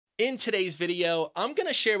In today's video, I'm going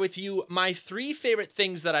to share with you my 3 favorite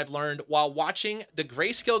things that I've learned while watching the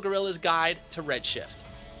Greyscalegorilla's guide to Redshift.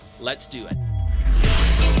 Let's do it.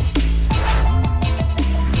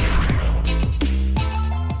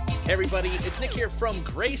 Hey everybody, it's Nick here from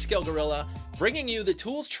Greyscalegorilla, bringing you the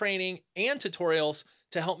tools, training, and tutorials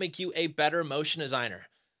to help make you a better motion designer.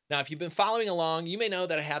 Now, if you've been following along, you may know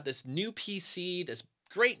that I have this new PC, this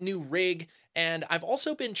great new rig, and I've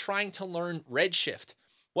also been trying to learn Redshift.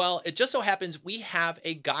 Well, it just so happens we have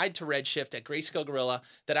a guide to Redshift at Greyscalegorilla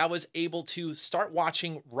that I was able to start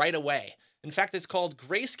watching right away. In fact, it's called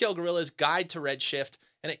Greyscalegorilla's Guide to Redshift,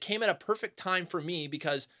 and it came at a perfect time for me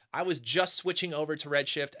because I was just switching over to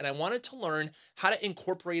Redshift and I wanted to learn how to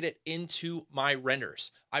incorporate it into my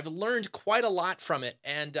renders. I've learned quite a lot from it,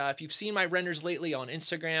 and if you've seen my renders lately on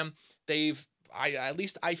Instagram, at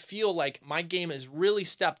least I feel like my game has really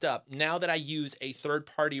stepped up now that I use a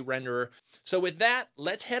third-party renderer. So with that,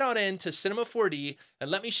 let's head on into Cinema 4D and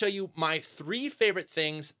let me show you my 3 favorite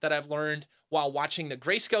things that I've learned while watching the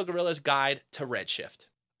Greyscalegorilla's Guide to Redshift.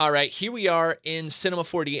 All right, here we are in Cinema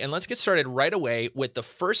 4D, and let's get started right away with the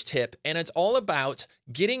first tip, and it's all about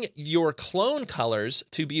getting your clone colors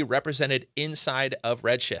to be represented inside of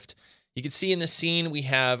Redshift. You can see in the scene, we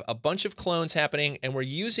have a bunch of clones happening, and we're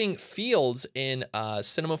using fields in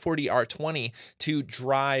Cinema 4D R20 to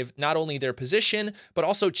drive not only their position, but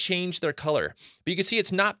also change their color. But you can see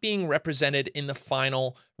it's not being represented in the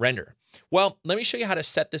final render. Well, let me show you how to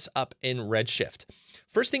set this up in Redshift.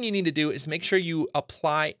 First thing you need to do is make sure you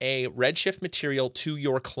apply a Redshift material to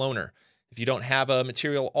your cloner. If you don't have a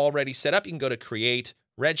material already set up, you can go to Create,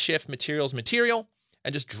 Redshift, Materials, Material,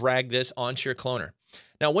 and just drag this onto your cloner.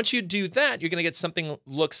 Now, once you do that, you're going to get something that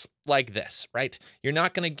looks like this, right? You're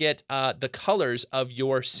not going to get the colors of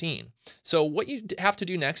your scene. So what you have to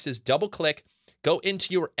do next is double click, go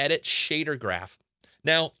into your edit shader graph.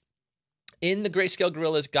 Now, in the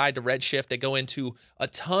Greyscalegorilla's Guide to Redshift, they go into a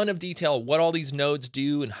ton of detail what all these nodes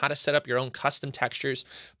do and how to set up your own custom textures.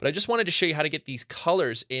 But I just wanted to show you how to get these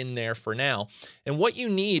colors in there for now. And what you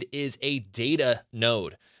need is a data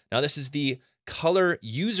node. Now, this is the color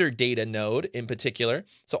user data node in particular.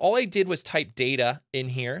 So all I did was type data in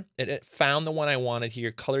here, and it found the one I wanted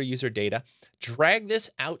here, color user data. Drag this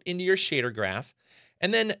out into your shader graph.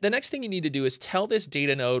 And then the next thing you need to do is tell this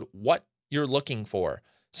data node what you're looking for.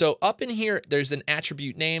 So up in here, there's an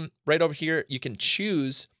attribute name. Right over here, you can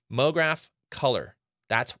choose MoGraph color.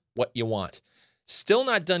 That's what you want. Still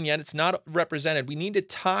not done yet. It's not represented. We need to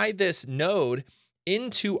tie this node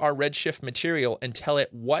into our Redshift material and tell it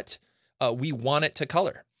what we want it to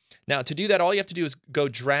color. Now, to do that, all you have to do is go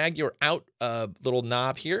drag your out little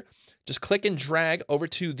knob here. Just click and drag over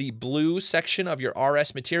to the blue section of your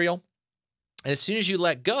RS material. And as soon as you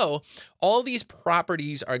let go, all these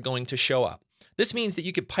properties are going to show up. This means that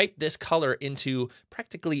you could pipe this color into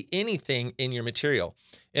practically anything in your material.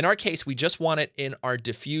 In our case, we just want it in our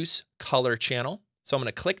diffuse color channel. So I'm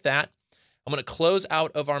going to click that. I'm going to close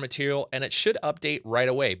out of our material, and it should update right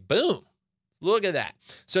away. Boom. Look at that.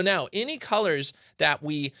 So now any colors that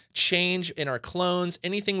we change in our clones,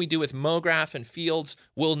 anything we do with MoGraph and fields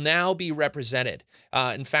will now be represented.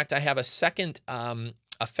 In fact, I have a second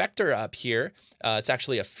effector up here. It's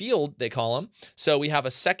actually a field, they call them. So we have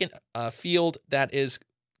a second field that is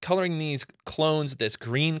coloring these clones this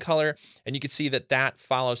green color, and you can see that that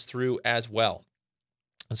follows through as well.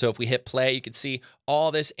 And so if we hit play, you can see all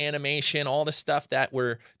this animation, all the stuff that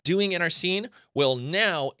we're doing in our scene will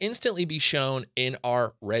now instantly be shown in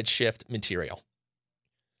our Redshift material.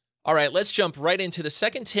 All right, let's jump right into the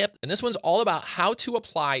second tip. And this one's all about how to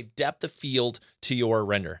apply depth of field to your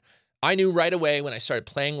render. I knew right away when I started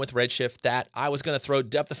playing with Redshift that I was going to throw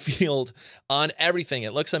depth of field on everything.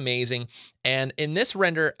 It looks amazing. And in this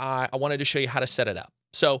render, I wanted to show you how to set it up.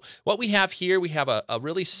 So what we have here, we have a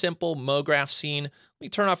really simple MoGraph scene. Let me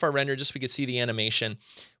turn off our render just so we can see the animation.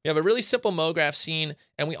 We have a really simple MoGraph scene,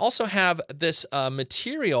 and we also have this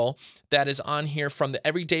material that is on here from the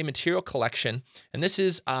Everyday Material Collection. And this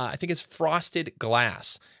is, I think it's frosted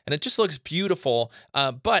glass. And it just looks beautiful,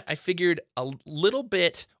 but I figured a little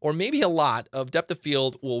bit, or maybe a lot, of depth of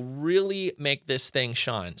field will really make this thing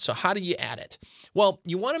shine. So how do you add it? Well,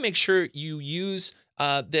 you want to make sure you use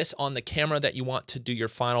this on the camera that you want to do your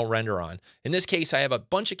final render on. In this case, I have a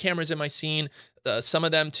bunch of cameras in my scene, some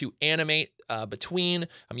of them to animate between.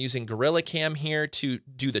 I'm using Gorilla Cam here to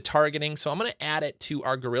do the targeting. So I'm going to add it to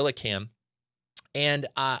our Gorilla Cam. And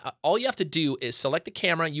all you have to do is select the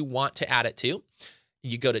camera you want to add it to.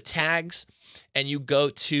 You go to tags and you go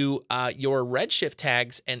to your Redshift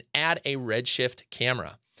tags and add a Redshift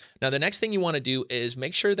camera. Now, the next thing you want to do is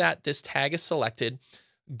make sure that this tag is selected.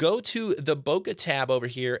 go to the bokeh tab over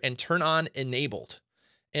here and turn on enabled.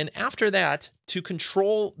 And after that, to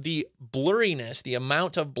control the blurriness, the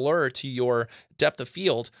amount of blur to your depth of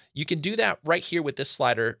field, you can do that right here with this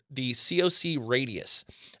slider, the COC radius.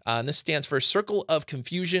 And this stands for Circle of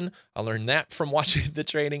Confusion. I learned that from watching the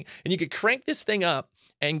training. And you could crank this thing up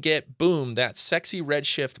and get, boom, that sexy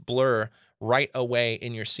redshift blur right away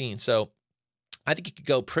in your scene. So I think you could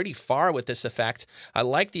go pretty far with this effect. I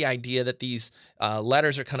like the idea that these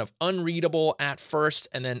letters are kind of unreadable at first,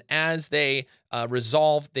 and then as they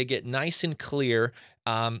resolve, they get nice and clear.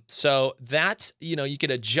 So that's, you can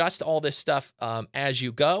adjust all this stuff as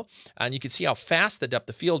you go, and you can see how fast the depth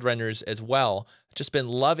of field renders as well. Just been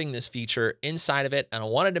loving this feature inside of it, and I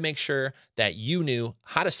wanted to make sure that you knew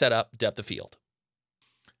how to set up depth of field.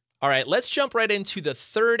 All right, let's jump right into the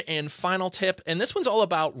third and final tip. And this one's all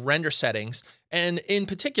about render settings, and in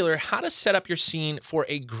particular, how to set up your scene for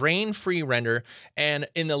a grain-free render and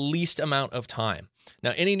in the least amount of time.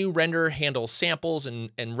 Now, any new render handles samples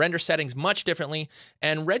and render settings much differently,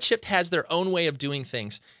 and Redshift has their own way of doing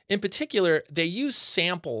things. In particular, they use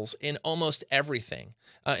samples in almost everything.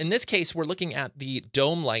 In this case, we're looking at the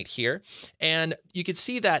dome light here, and you can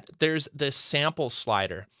see that there's this sample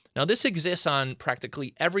slider. Now, this exists on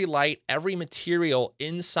practically every light, every material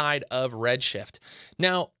inside of Redshift.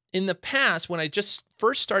 Now, in the past, when I just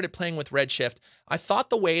first started playing with Redshift, I thought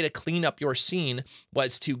the way to clean up your scene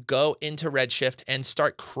was to go into Redshift and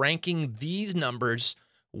start cranking these numbers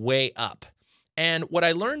way up. And what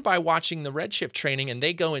I learned by watching the Redshift training, and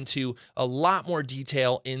they go into a lot more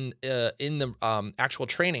detail in the actual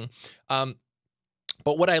training,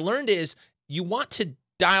 but what I learned is you want to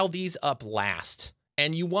dial these up last.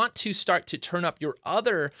 And you want to start to turn up your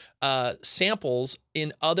other samples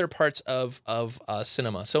in other parts of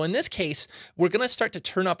cinema. So in this case, we're going to start to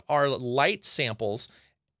turn up our light samples,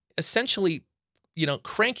 essentially,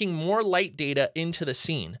 cranking more light data into the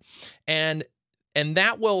scene. And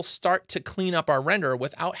that will start to clean up our render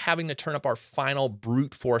without having to turn up our final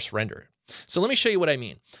brute force render. So let me show you what I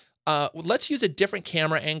mean. Let's use a different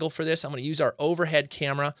camera angle for this. I'm going to use our overhead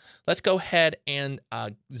camera. Let's go ahead and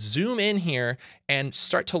zoom in here and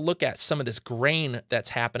start to look at some of this grain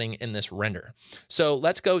that's happening in this render. So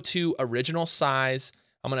let's go to original size.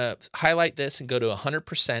 I'm going to highlight this and go to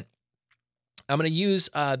 100%. I'm going to use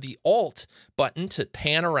the Alt button to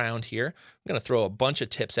pan around here. I'm going to throw a bunch of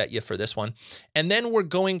tips at you for this one. And then we're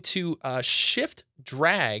going to shift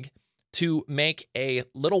drag to make a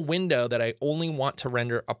little window that I only want to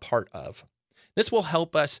render a part of. This will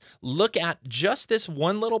help us look at just this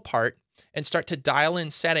one little part and start to dial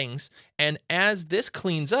in settings. And as this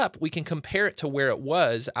cleans up, we can compare it to where it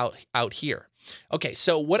was out here. Okay,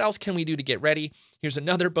 so what else can we do to get ready? Here's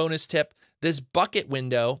another bonus tip. This bucket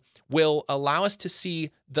window will allow us to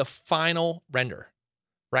see the final render,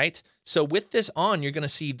 right? So with this on, you're going to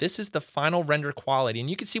see this is the final render quality. And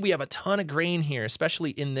you can see we have a ton of grain here, especially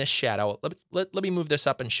in this shadow. Let me move this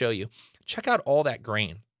up and show you. Check out all that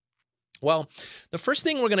grain. Well, the first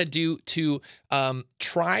thing we're going to do to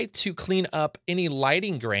try to clean up any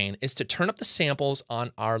lighting grain is to turn up the samples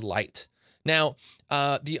on our light. Now,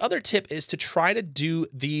 the other tip is to try to do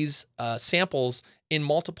these samples in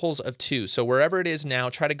multiples of 2. So wherever it is now,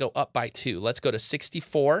 try to go up by 2. Let's go to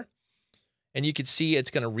 64. And you can see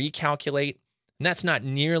it's going to recalculate, and that's not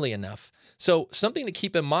nearly enough. So something to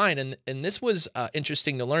keep in mind, and this was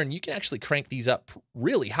interesting to learn, you can actually crank these up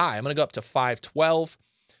really high. I'm going to go up to 512.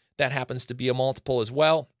 That happens to be a multiple as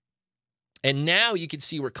well. And now you can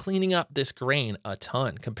see we're cleaning up this grain a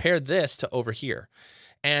ton. Compare this to over here.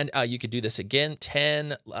 And you could do this again,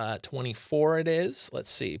 10, 24 it is. Let's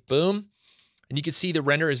see, boom. And you can see the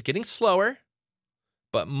render is getting slower,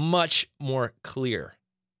 but much more clear.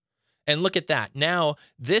 And look at that. Now,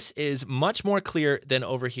 this is much more clear than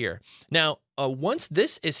over here. Now, once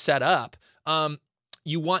this is set up,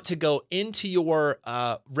 you want to go into your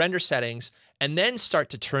render settings and then start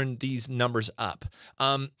to turn these numbers up.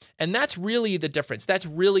 And that's really the difference. That's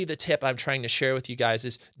really the tip I'm trying to share with you guys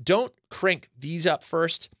is don't crank these up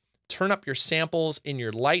first. Turn up your samples in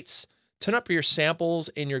your lights. Turn up your samples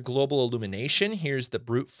in your global illumination. Here's the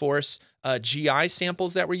brute force GI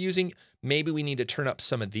samples that we're using. Maybe we need to turn up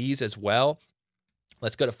some of these as well.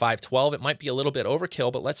 Let's go to 512. It might be a little bit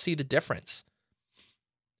overkill, but let's see the difference.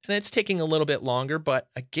 And it's taking a little bit longer, but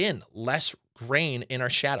again, less grain in our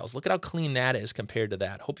shadows. Look at how clean that is compared to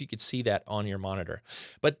that. Hope you could see that on your monitor.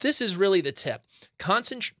 But this is really the tip.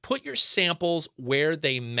 Put your samples where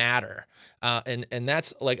they matter. And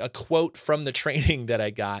that's like a quote from the training that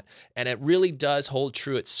I got. And it really does hold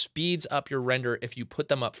true. It speeds up your render if you put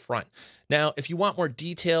them up front. Now, if you want more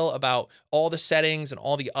detail about all the settings and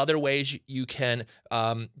all the other ways you can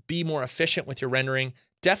be more efficient with your rendering,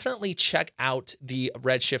 definitely check out the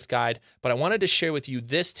Redshift guide. But I wanted to share with you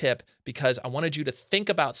this tip because I wanted you to think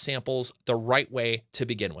about samples the right way to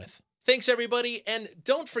begin with. Thanks, everybody. And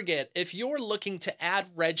don't forget, if you're looking to add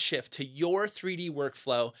Redshift to your 3D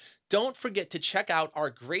workflow, don't forget to check out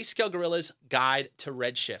our Greyscalegorilla's guide to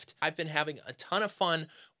Redshift. I've been having a ton of fun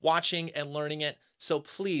watching and learning it. So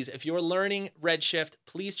please, if you're learning Redshift,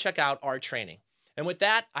 please check out our training. And with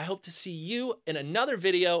that, I hope to see you in another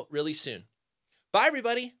video really soon. Bye,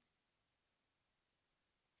 everybody.